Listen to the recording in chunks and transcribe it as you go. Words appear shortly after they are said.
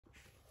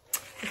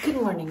Good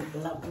morning,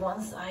 loved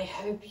ones. I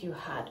hope you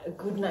had a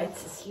good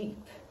night's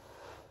sleep.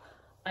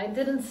 I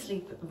didn't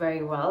sleep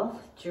very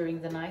well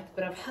during the night,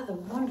 but I've had a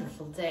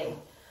wonderful day.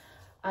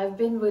 I've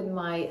been with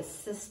my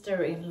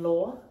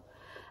sister-in-law.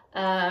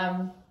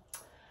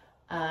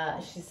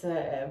 She's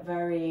a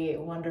very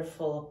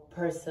wonderful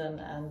person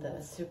and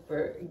a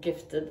super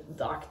gifted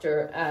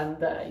doctor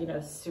and,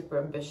 super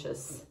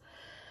ambitious.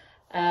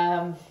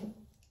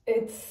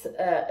 It's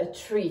a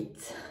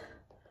treat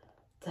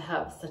to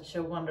have such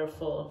a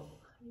wonderful,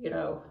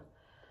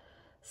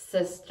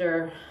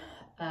 sister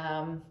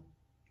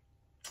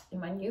in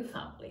my new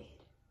family.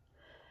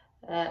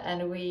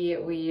 And we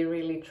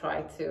really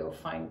try to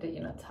find,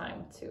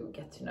 time to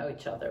get to know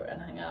each other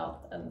and hang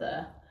out. And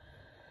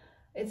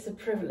it's a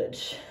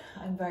privilege.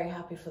 I'm very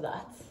happy for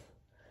that.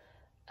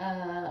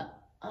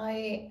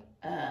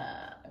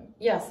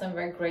 Yes, I'm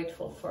very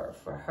grateful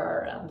for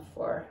her and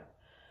for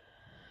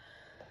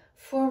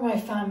my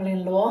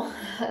family-in-law.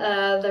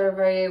 They're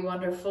very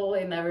wonderful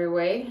in every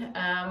way.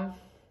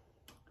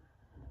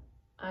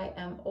 I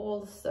am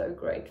also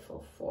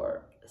grateful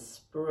for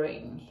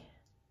spring.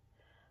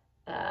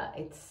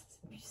 It's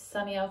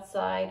sunny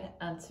outside,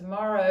 and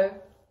tomorrow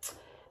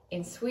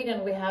in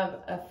Sweden we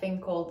have a thing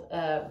called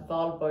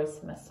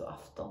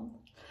Valborgsmässoafton.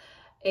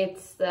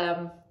 It's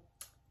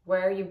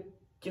where you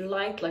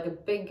light like a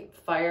big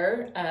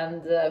fire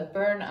and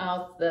burn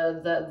out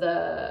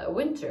the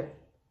winter.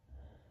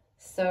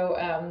 So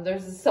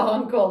there's a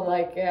song called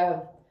like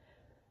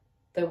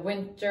the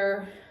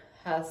winter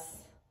has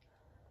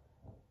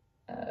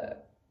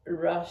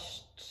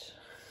rushed.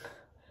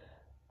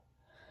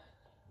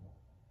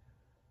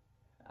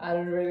 I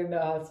don't really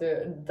know how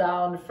to,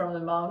 down from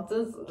the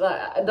mountains.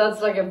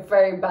 That's like a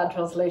very bad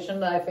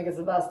translation. I think it's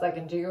the best I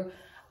can do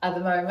at the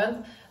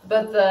moment.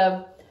 But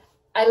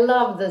I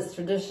love this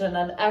tradition,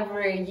 and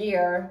every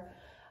year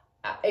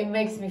it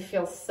makes me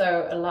feel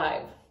so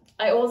alive.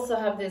 I also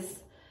have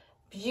this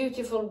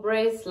beautiful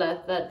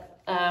bracelet that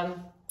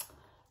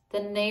the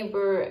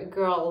neighbor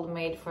girl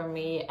made for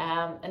me,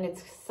 and it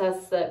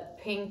says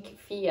pink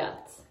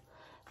Fiat,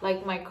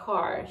 like my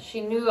car.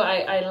 She knew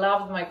I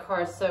loved my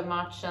car so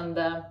much, and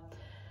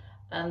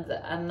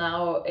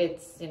now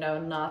it's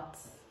not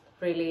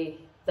really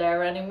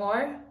there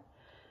anymore.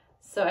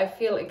 So I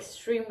feel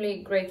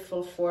extremely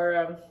grateful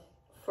for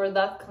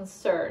that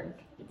concern.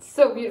 It's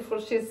so beautiful.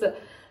 She's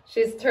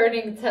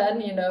turning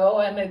 10,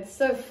 and it's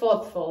so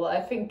thoughtful.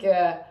 I think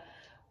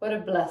what a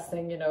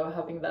blessing,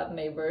 having that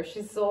neighbor.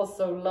 She's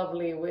also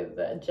lovely with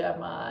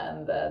Gemma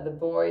and the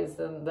boys,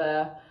 and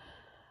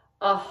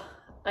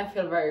I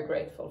feel very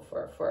grateful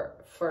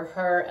for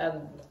her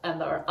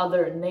and our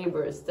other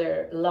neighbors.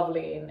 They're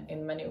lovely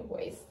in many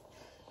ways.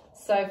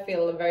 So I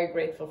feel very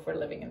grateful for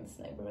living in this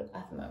neighborhood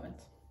at the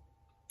moment.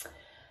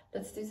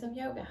 Let's do some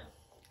yoga.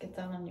 Get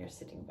down on your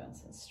sitting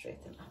bones and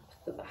straighten up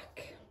the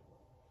back.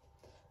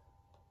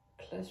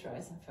 Close your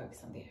eyes and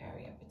focus on the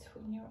area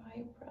between your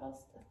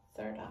eyebrows, the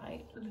third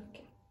eye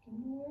looking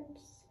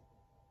inwards.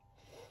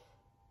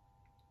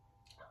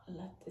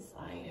 Let this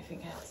eye, I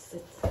think I have to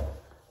sit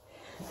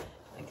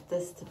like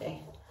this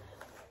today.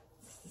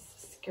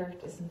 This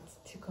skirt isn't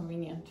too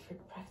convenient for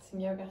practicing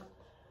yoga.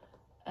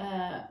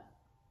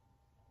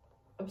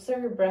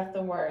 Observe your breath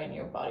and where in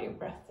your body your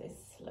breath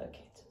is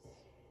located.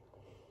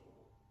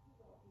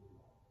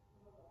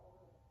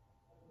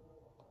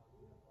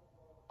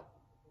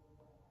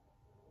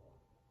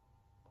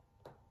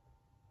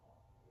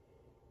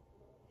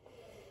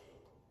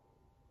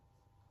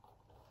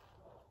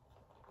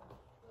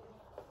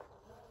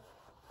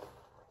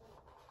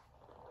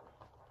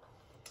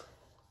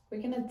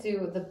 We're gonna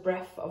do the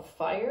breath of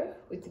fire.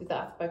 We do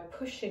that by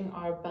pushing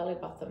our belly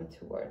button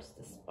towards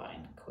the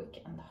spine,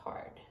 quick and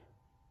hard.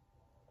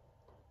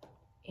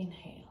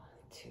 Inhale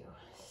to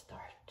start.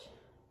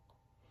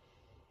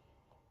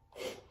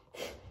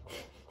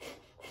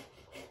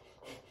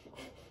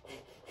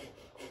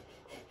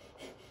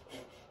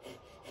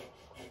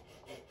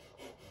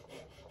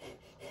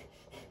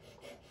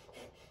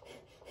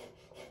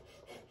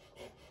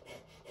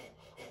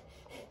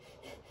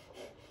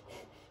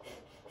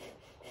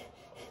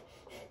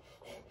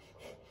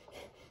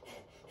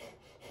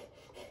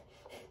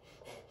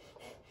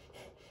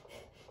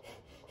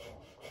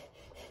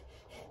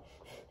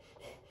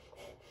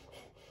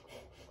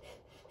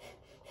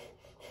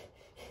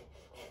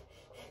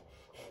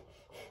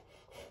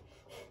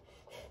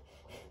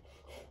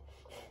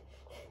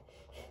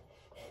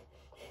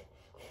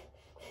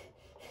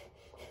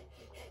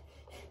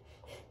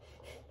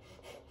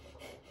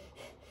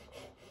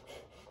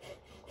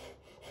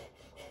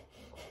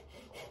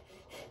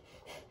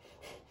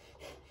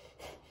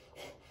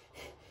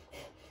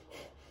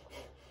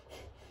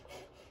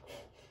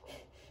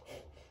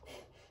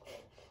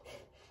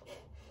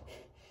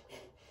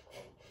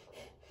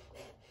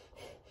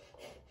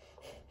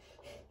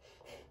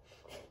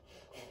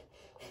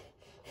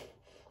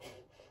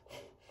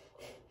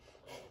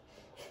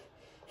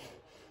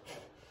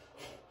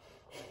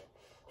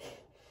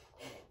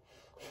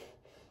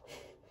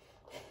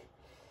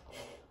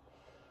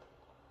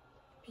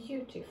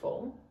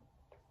 Beautiful.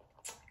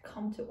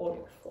 come to all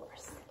your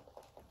fours.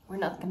 We're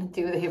not going to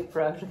do the hip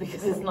roll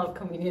because it's not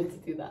convenient to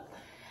do that.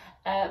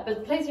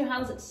 But place your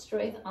hands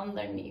straight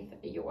underneath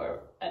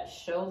your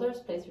shoulders.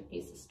 Place your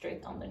knees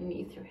straight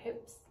underneath your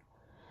hips.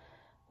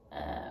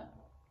 I'm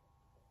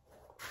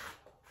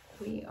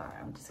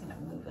just going to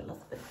move a little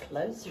bit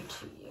closer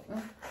to you.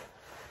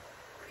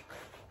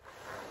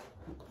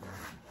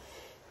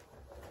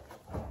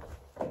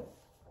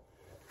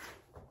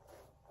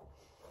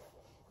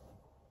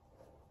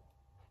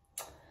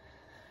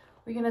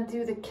 We're going to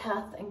do the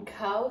cat and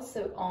cow.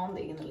 So on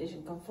the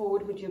inhalation, come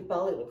forward with your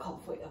belly, look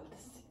halfway up the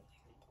ceiling.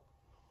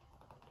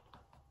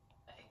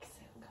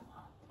 Exhale, come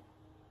on.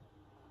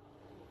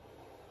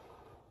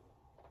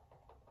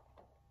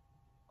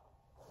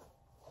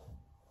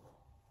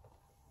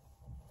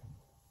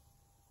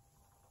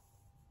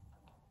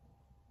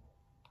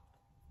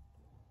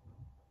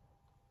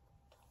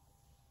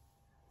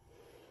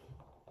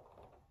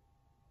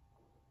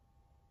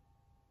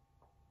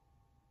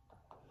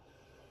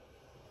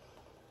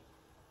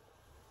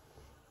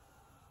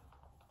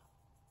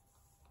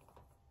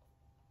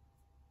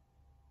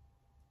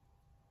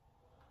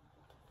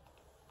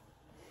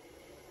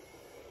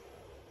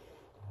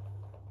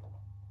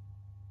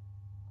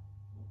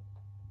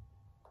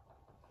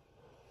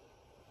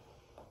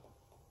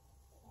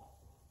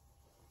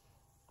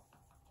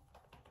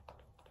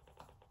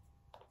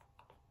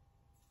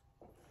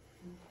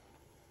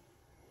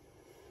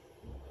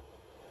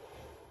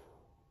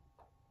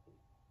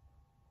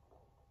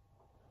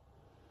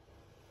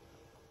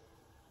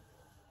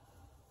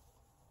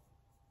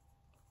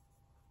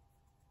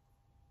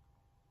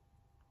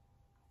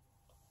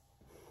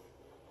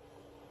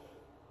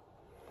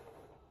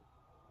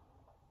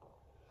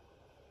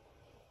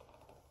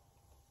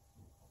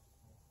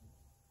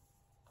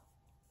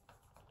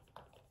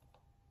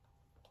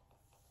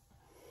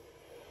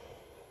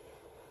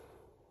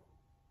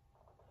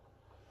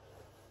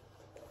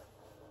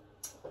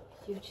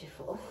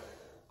 Beautiful.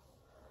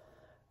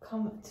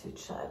 Come to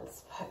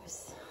child's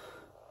pose.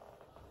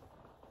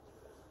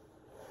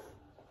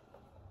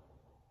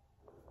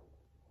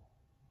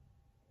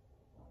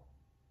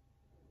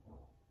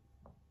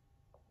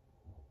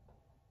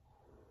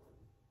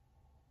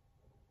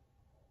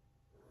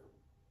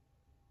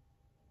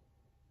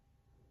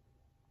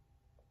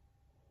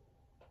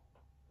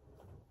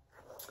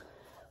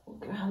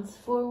 Walk your hands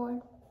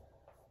forward.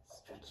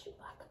 Stretch your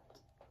back.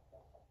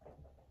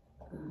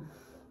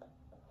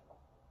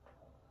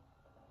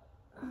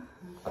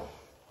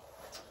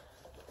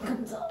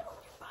 Come down on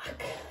your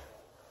back.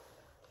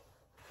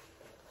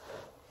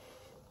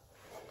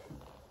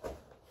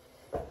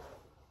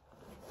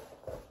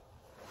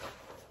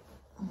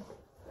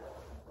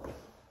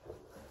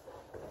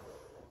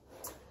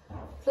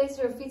 Place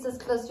your feet as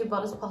close to your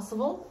butt as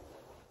possible.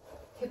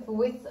 Hip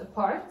width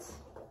apart.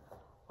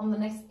 On the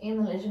next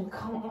inhalation,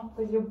 come up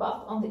with your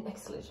butt. On the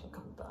exhalation,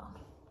 come down.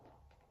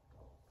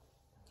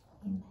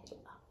 Inhale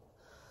up.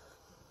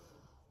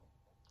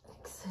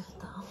 Exhale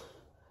down.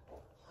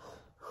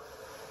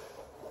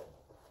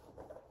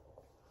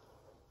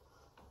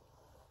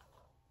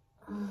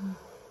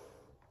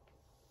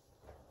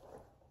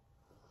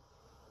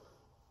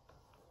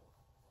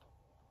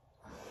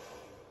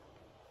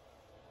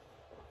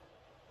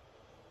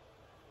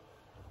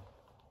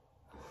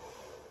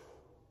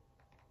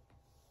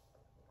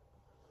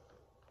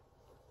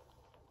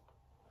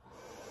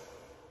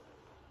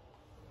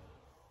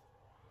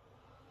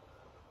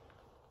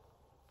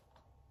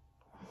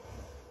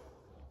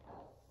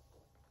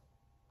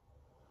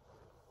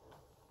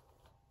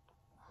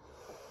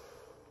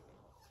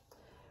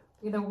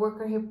 We're gonna work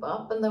our hip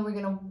up and then we're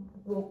gonna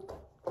walk.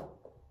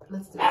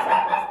 Let's do it.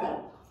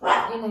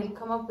 Inhale,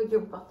 come up with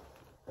your butt.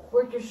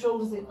 Work your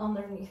shoulders in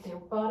underneath your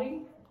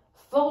body.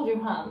 Fold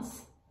your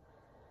hands.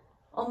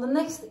 On the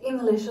next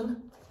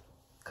inhalation,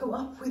 come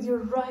up with your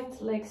right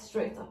leg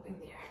straight up in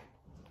the air.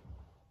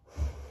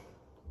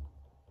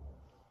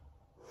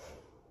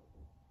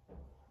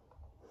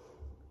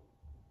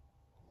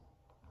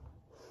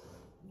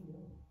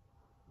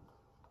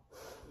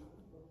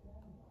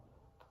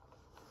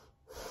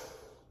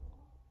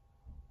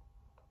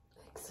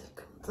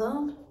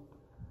 Down,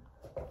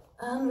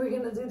 and we're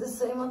gonna do the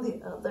same on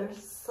the other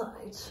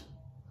side.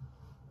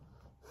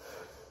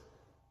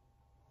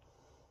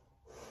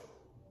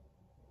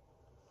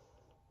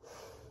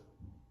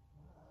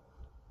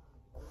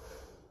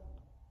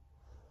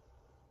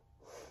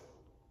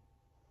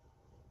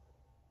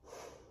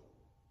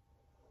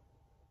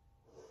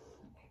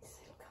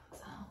 Exhale, come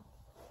down,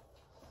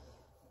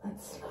 and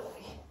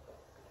slowly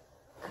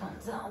come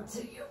down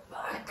to your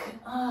back.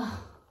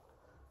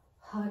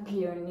 Hug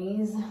your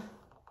knees.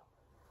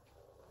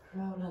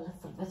 Roll a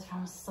little bit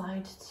from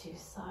side to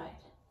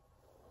side.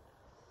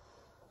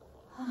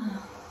 You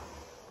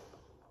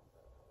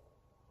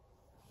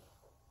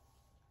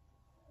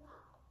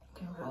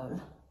can roll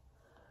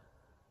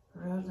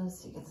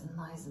until you get a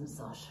nice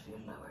massage of your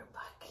lower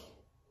back.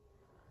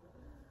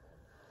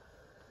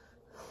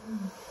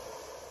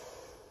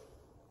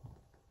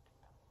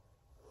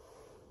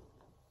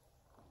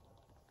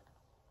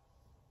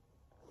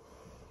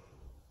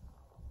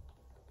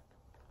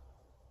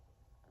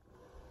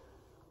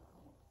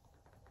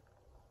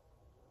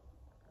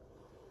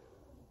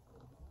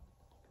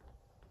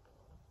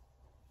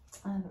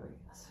 And we're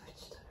gonna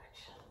switch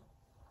direction.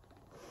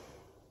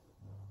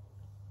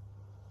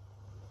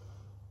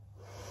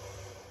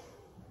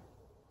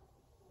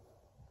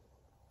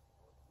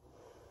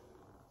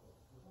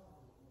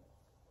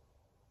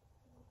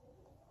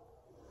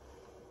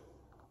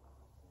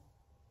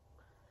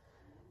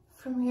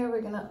 From here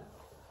we're gonna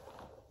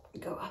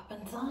go up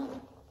and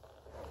down.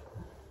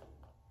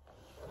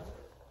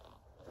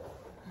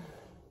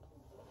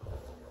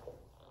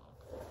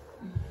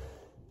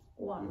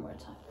 One more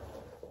time.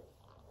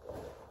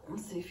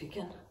 Let's see if you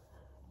can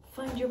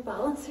find your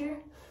balance here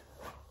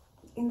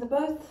in the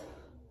boat.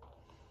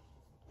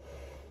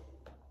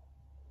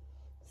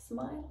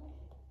 Smile.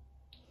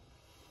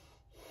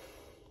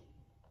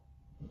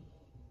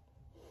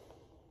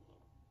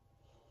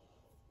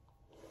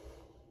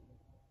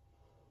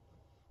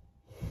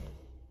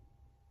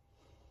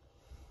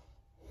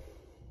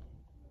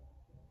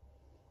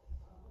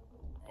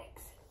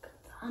 Exhale, go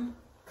down.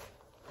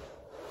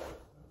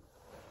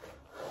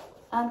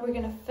 And we're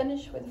gonna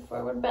finish with a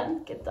forward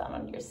bend. Get down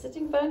on your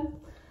sitting bone.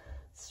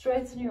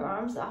 Straighten your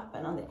arms up,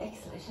 and on the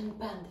exhalation,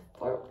 bend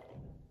forward.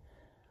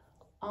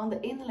 On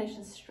the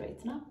inhalation,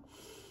 straighten up.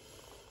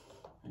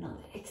 And on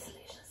the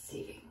exhalation, see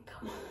if you can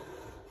come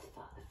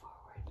farther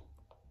forward.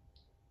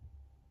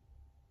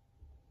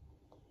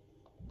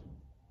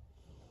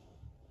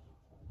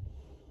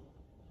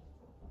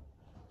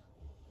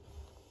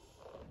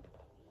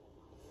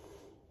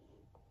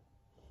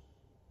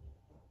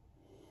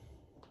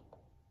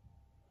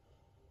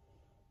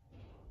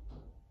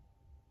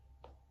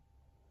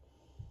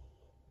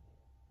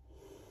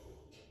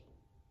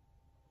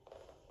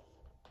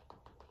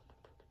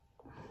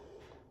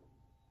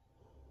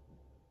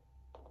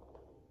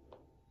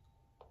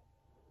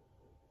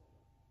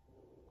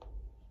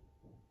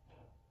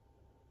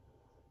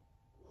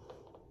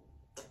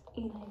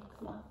 Inhale,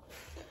 come up.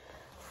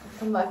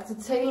 Come back to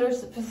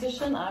Taylor's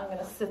position. I'm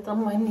gonna sit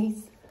on my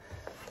knees.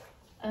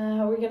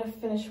 We're gonna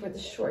finish with a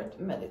short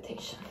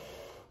meditation.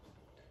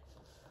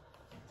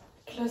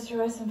 Close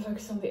your eyes and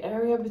focus on the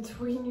area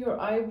between your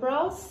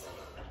eyebrows.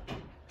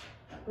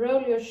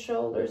 Roll your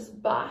shoulders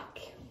back.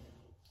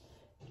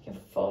 You can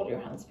fold your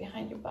hands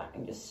behind your back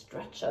and just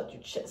stretch out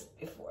your chest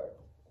before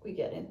we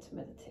get into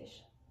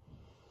meditation.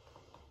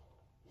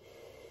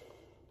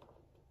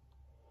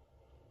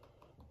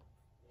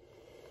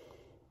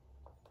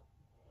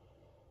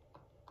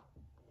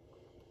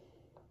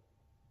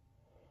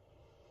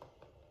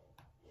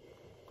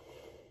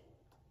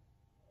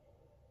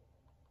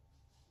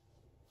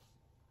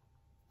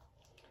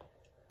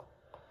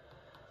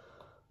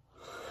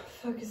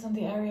 Focus on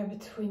the area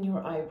between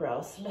your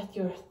eyebrows. Let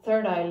your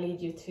third eye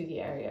lead you to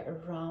the area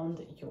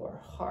around your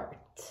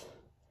heart.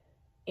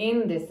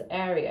 In this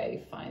area, you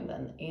find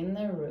an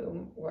inner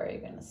room where you're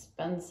going to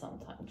spend some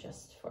time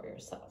just for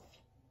yourself.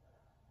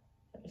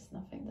 There is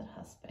nothing that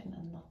has been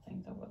and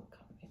nothing that will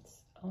come.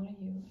 It's only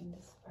you in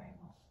this very moment.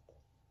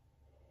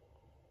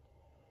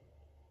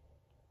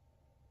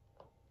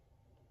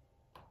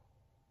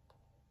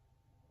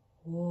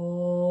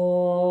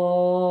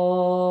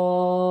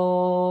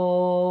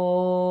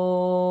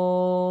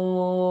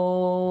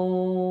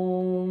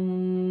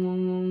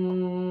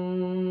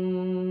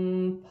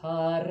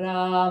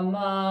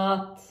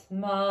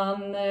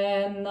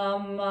 Paramatmane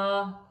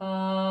namaha.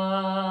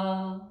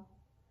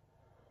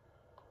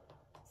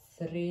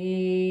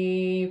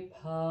 Sri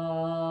Patanjala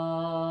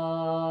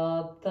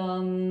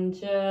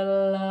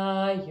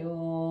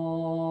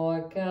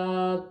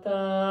Yoga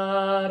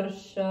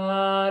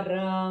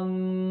Darsharam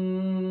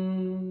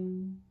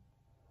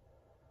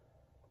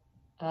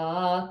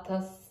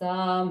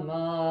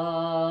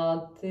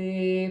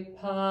Atasamadhi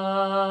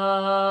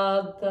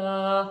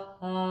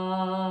Padaha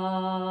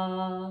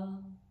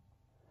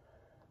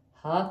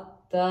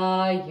Hatha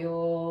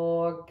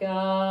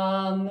Yoga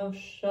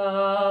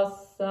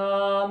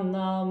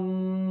Nushasanam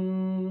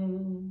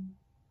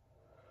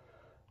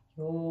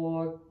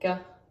Yoga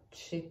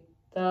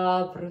Chitta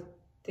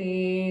Vritti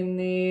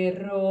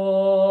Nirodha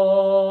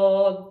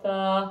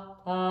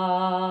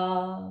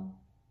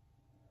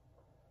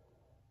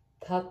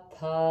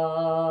Tatha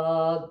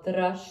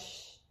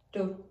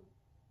Drashtu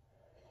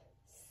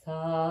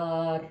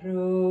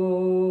Sarube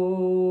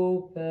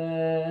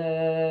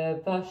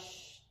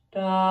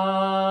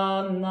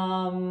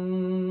Vashtanam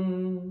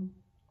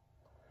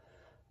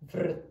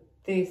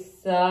Vritti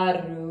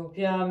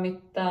Sarubhya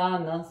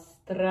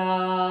Mitanastra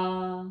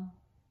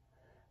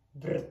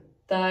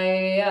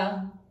Vrittaya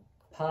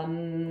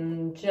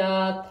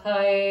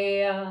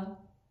Panjataya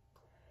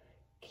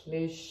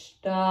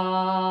Klishta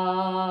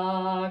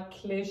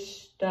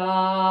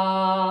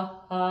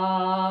Klishtaha.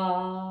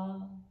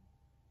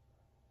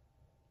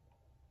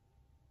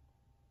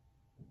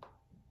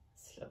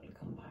 Slowly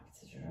come back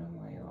to the room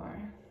where you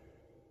are.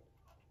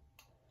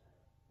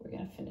 We're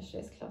going to finish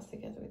this class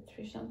together with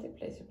Trishanti.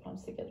 Place your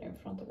palms together in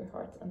front of your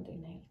heart and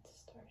inhale to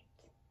start.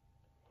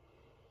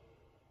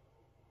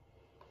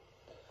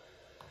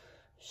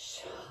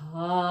 Shanti,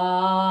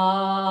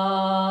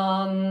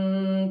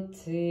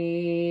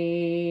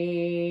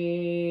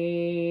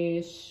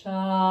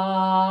 Shanti.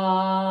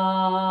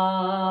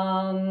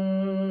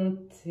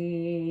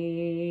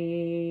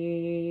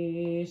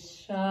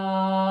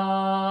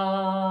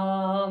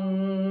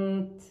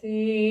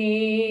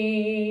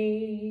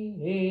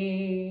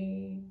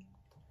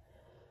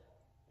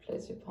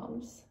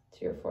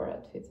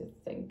 heart for you to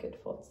think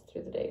good thoughts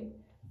through the day,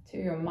 to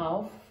your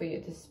mouth for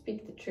you to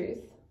speak the truth,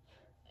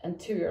 and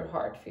to your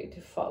heart for you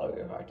to follow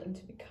your heart and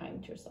to be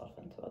kind to yourself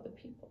and to other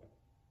people.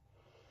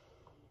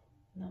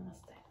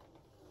 Namaste.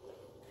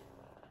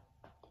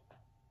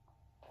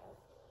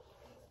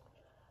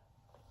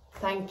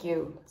 Thank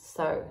you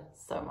so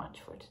much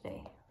for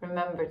today.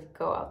 Remember to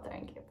go out there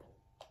and give.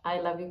 I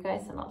love you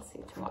guys, and I'll see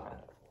you tomorrow.